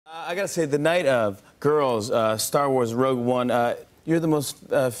I gotta say, the night of Girls, Star Wars Rogue One, you're the most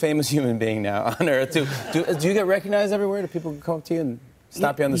famous human being now on Earth. Do you get recognized everywhere? Do people come up to you and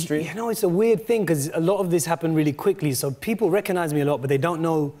stop you on the street? You know, it's a weird thing, because a lot of this happened really quickly, so people recognize me a lot, but they don't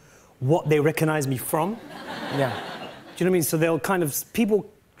know what they recognize me from. Yeah. Do you know what I mean? So they'll kind of... People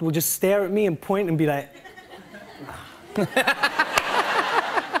will just stare at me and point and be like...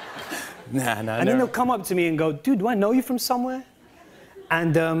 Nah, and then they'll come up to me and go, dude, do I know you from somewhere?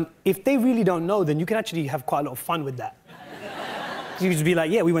 And if they really don't know, then you can actually have quite a lot of fun with that. You can just be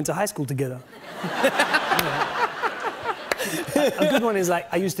like, yeah, we went to high school together. A good one is like,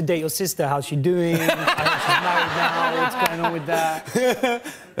 I used to date your sister, how's she doing? I hope she's married now, what's going on with that?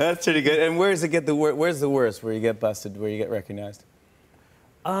 That's pretty good. And where's the worst, where you get busted, where you get recognized?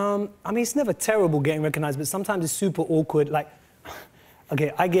 I mean, it's never terrible getting recognized, but sometimes it's super awkward. Like,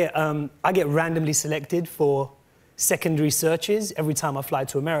 okay, I get randomly selected for secondary searches every time I fly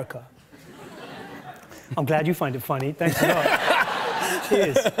to America. I'm glad you find it funny. Thanks a lot.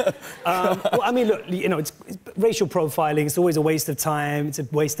 Cheers. Well, I mean, look, you know, it's racial profiling. It's always a waste of time. It's a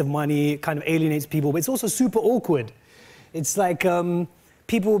waste of money. It kind of alienates people, but it's also super awkward. It's like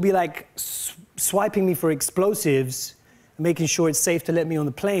people will be like swiping me for explosives, making sure it's safe to let me on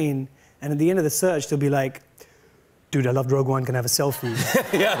the plane, and at the end of the search, they'll be like, dude, I loved Rogue One, can I have a selfie?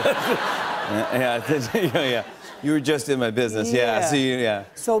 Yeah. You were just in my business, yeah.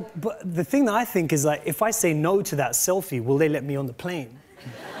 So, but the thing that I think is, like, if I say no to that selfie, will they let me on the plane?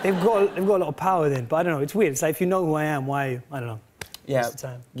 They've got a lot of power then, but I don't know, it's weird. It's like, if you know who I am, why, I don't know. Yeah, most of the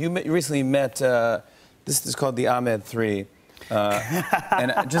time. You recently met, this is called the Ahmed Three.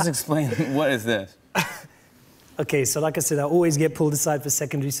 And just explain, what is this? Okay, so like I said, I always get pulled aside for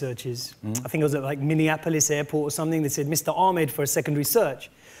secondary searches. I think it was at like Minneapolis airport or something. They said, Mr. Ahmed for a secondary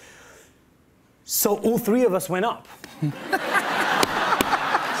search. So all three of us went up.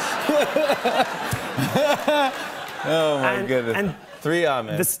 Oh my goodness. And Three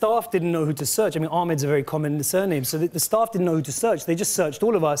Ahmeds. the staff didn't know who to search. I mean, Ahmed's a very common surname, so the staff didn't know who to search. They just searched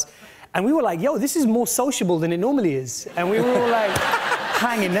all of us. And we were like, yo, this is more sociable than it normally is. And we were all like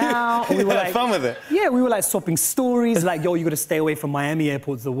hanging out. And we were like, fun with it. Yeah, we were like swapping stories, like, yo, you gotta stay away from Miami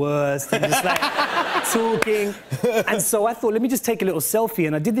airport, it's the worst. And just like talking. And so I thought, let me just take a little selfie.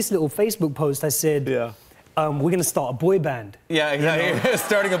 And I did this little Facebook post. I said, we're gonna start a boy band. Yeah, exactly. You know?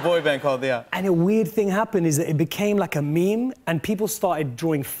 Starting a boy band called, yeah. And a weird thing happened is that it became like a meme, and people started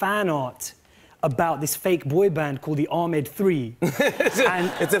drawing fan art about this fake boy band called the Ahmed Three.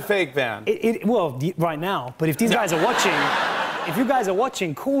 It's a fake band. Well, right now. But if these guys are watching, if you guys are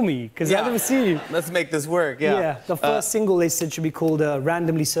watching, call me, because I've never seen you. Let's make this work, yeah. Yeah, the first single they said should be called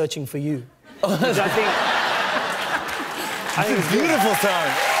Randomly Searching for You. I think it's a beautiful song.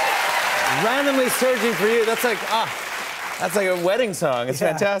 Randomly Searching for You, that's like a wedding song. It's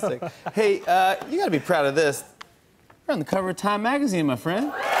fantastic. Hey, you gotta be proud of this. You're on the cover of Time magazine, my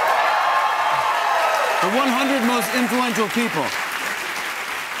friend. The 100 most influential people.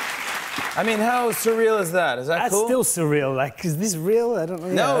 I mean, how surreal is that? Is that cool? That's still surreal. Like, is this real? I don't know.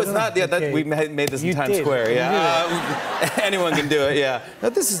 No, it's not. Yeah, we made this in Times Square. Yeah, anyone can do it. Yeah. No,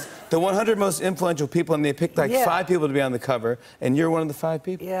 this is the 100 most influential people, and they picked like 5 people to be on the cover, and you're one of the 5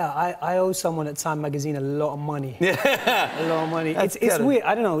 people. Yeah, I owe someone at Time magazine a lot of money. Yeah, a lot of money. It's weird.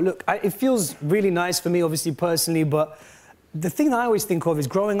 I don't know. Look, it feels really nice for me, obviously personally, but the thing that I always think of is,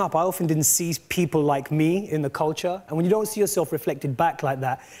 growing up, I often didn't see people like me in the culture. And when you don't see yourself reflected back like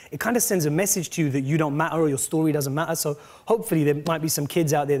that, it kind of sends a message to you that you don't matter or your story doesn't matter. So hopefully there might be some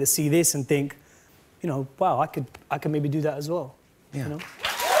kids out there that see this and think, you know, wow, I could maybe do that as well. Yeah. You know?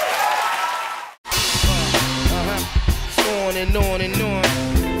 On and on and on.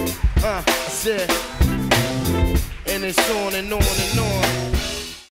 And it's on and on and on.